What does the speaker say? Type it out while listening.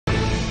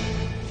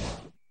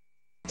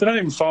they're not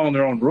even following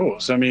their own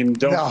rules. I mean,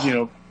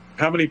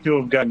 how many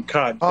people have gotten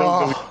caught?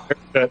 Don't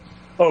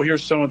go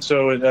here's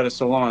so-and-so at a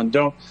salon.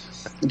 Don't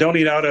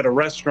eat out at a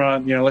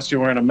restaurant, unless you're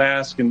wearing a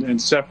mask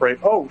and separate.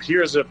 Oh,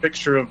 here's a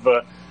picture of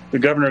the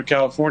governor of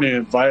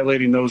California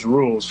violating those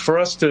rules. For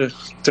us to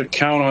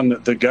count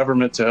on the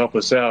government to help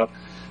us out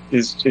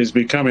is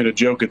becoming a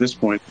joke at this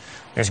point.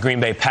 There's Green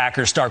Bay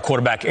Packers star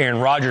quarterback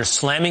Aaron Rodgers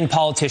slamming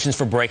politicians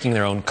for breaking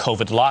their own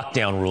COVID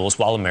lockdown rules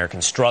while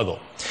Americans struggle.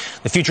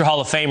 The future Hall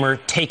of Famer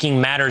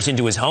taking matters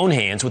into his own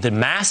hands with a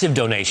massive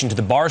donation to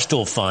the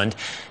Barstool Fund,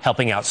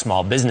 helping out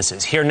small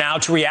businesses. Here now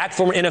to react,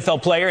 former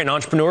NFL player and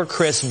entrepreneur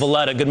Chris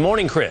Valletta. Good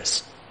morning,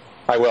 Chris.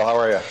 Hi, Will. How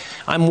are you?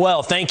 I'm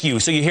well, thank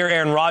you. So you hear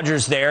Aaron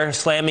Rodgers there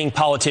slamming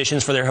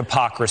politicians for their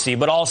hypocrisy,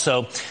 but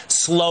also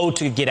slow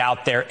to get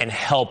out there and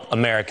help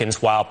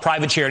Americans while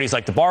private charities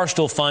like the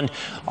Barstool Fund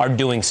are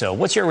doing so.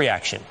 What's your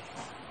reaction?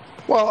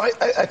 Well,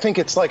 I think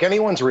it's like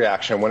anyone's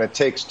reaction when it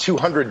takes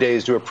 200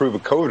 days to approve a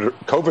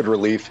COVID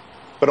relief,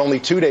 but only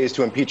 2 days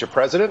to impeach a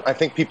president. I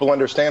think people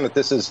understand that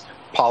this is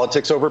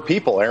politics over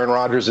people. Aaron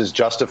Rodgers is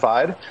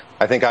justified.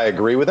 I think I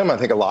agree with him. I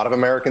think a lot of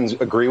Americans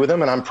agree with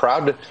him, and I'm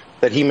proud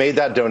that he made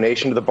that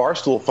donation to the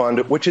Barstool Fund,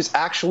 which is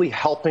actually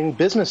helping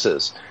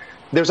businesses.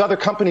 There's other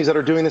companies that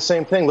are doing the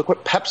same thing. Look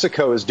what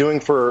PepsiCo is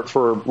doing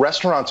for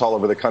restaurants all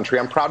over the country.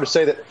 I'm proud to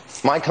say that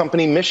my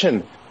company,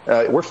 Mission,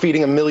 we're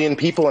feeding 1 million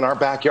people in our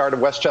backyard of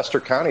Westchester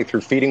County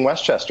through Feeding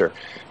Westchester.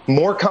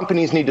 More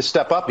companies need to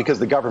step up because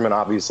the government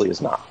obviously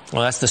is not.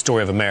 Well, that's the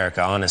story of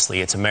America,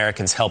 honestly. It's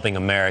Americans helping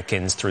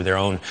Americans through their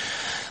own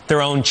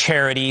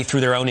charity,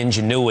 through their own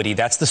ingenuity.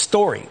 That's the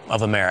story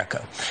of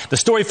America. The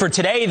story for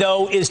today,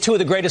 though, is two of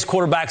the greatest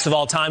quarterbacks of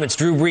all time. It's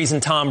Drew Brees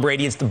and Tom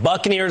Brady. It's the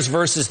Buccaneers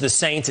versus the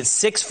Saints at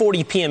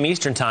 6:40 p.m.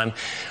 Eastern time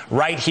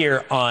right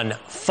here on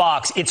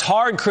Fox. It's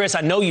hard, Chris.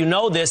 I know you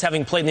know this,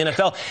 having played in the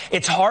NFL.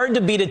 It's hard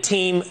to beat a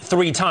team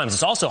 3 times.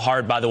 It's also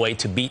hard, by the way,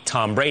 to beat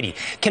Tom Brady.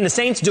 Can the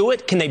Saints do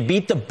it? Can they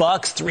beat the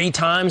Bucs 3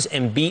 times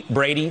and beat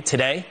Brady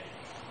today?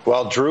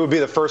 Well, Drew would be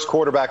the first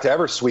quarterback to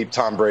ever sweep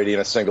Tom Brady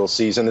in a single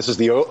season. This is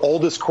the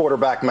oldest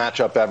quarterback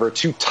matchup ever.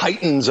 2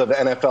 titans of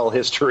NFL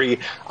history.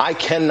 I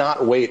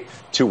cannot wait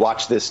to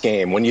watch this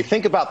game. When you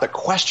think about the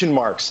question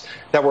marks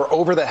that were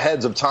over the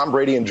heads of Tom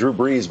Brady and Drew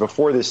Brees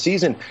before this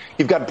season,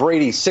 you've got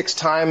Brady,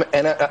 6-time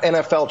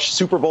NFL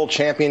Super Bowl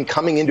champion,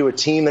 coming into a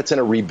team that's in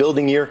a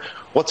rebuilding year.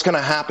 What's going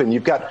to happen?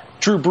 You've got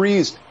Drew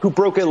Brees, who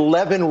broke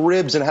 11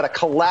 ribs and had a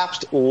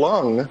collapsed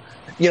lung,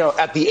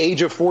 at the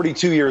age of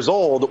 42 years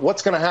old.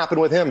 What's going to happen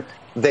with him?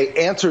 They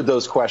answered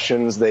those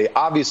questions. They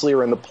obviously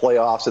are in the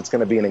playoffs. It's going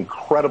to be an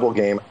incredible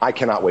game. I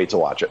cannot wait to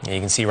watch it. Yeah, you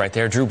can see right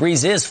there, Drew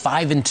Brees is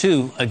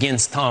 5-2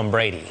 against Tom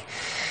Brady.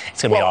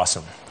 It's going to be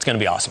awesome. It's going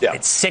to be awesome. Yeah.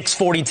 It's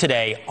 6:40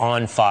 today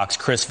on Fox.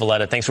 Chris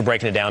Valletta, thanks for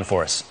breaking it down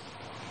for us.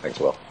 Thanks,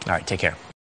 Will. All right, take care.